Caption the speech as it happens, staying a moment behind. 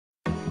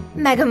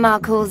Meghan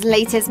Markle's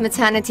latest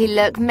maternity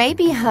look may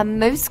be her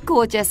most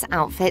gorgeous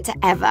outfit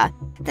ever.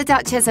 The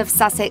Duchess of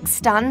Sussex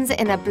stuns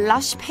in a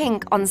blush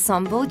pink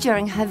ensemble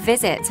during her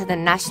visit to the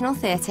National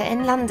Theatre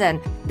in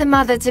London. The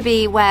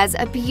mother-to-be wears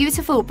a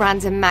beautiful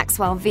Brandon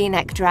Maxwell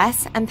V-neck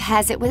dress and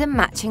pairs it with a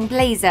matching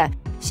blazer.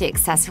 She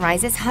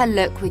accessorizes her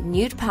look with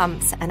nude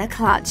pumps and a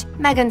clutch.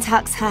 Meghan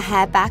tucks her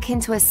hair back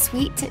into a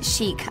sweet,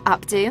 chic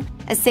updo,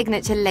 a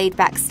signature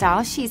laid-back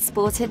style she's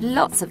sported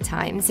lots of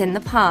times in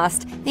the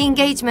past. The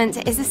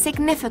engagement is a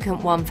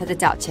significant one for the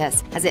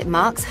Duchess, as it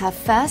marks her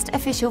first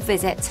official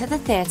visit to the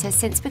theatre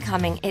since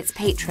becoming its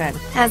patron.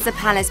 As the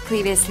palace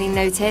previously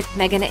noted,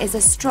 Meghan is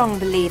a strong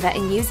believer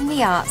in using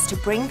the arts to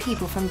bring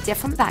people from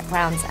different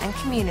backgrounds and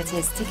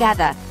communities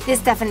together.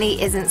 This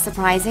definitely isn't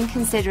surprising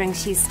considering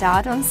she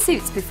starred on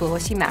Suits before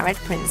she married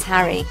Prince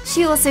Harry.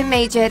 She also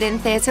majored in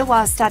theatre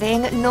while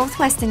studying at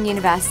Northwestern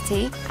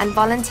University and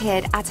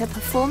volunteered at a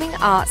performing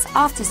arts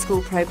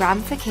after-school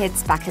program for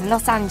kids back in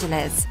Los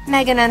Angeles.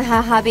 Meghan and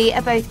her hubby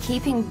are both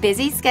keeping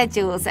busy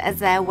schedules as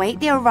they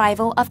await the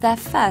arrival of their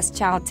first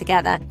child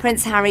together.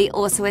 Prince Harry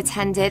also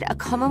attended a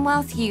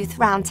Commonwealth Youth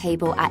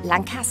Roundtable at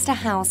Lancaster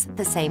House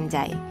the same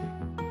day.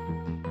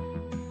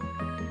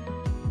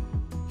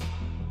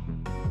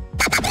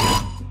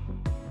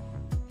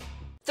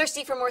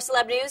 Thirsty for more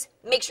celeb news?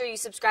 Make sure you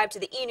subscribe to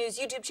the E! News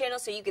YouTube channel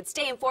so you can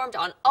stay informed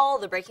on all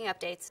the breaking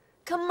updates.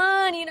 Come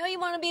on, you know you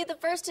want to be the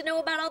first to know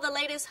about all the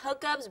latest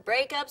hookups,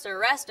 breakups,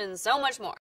 arrests, and so much more.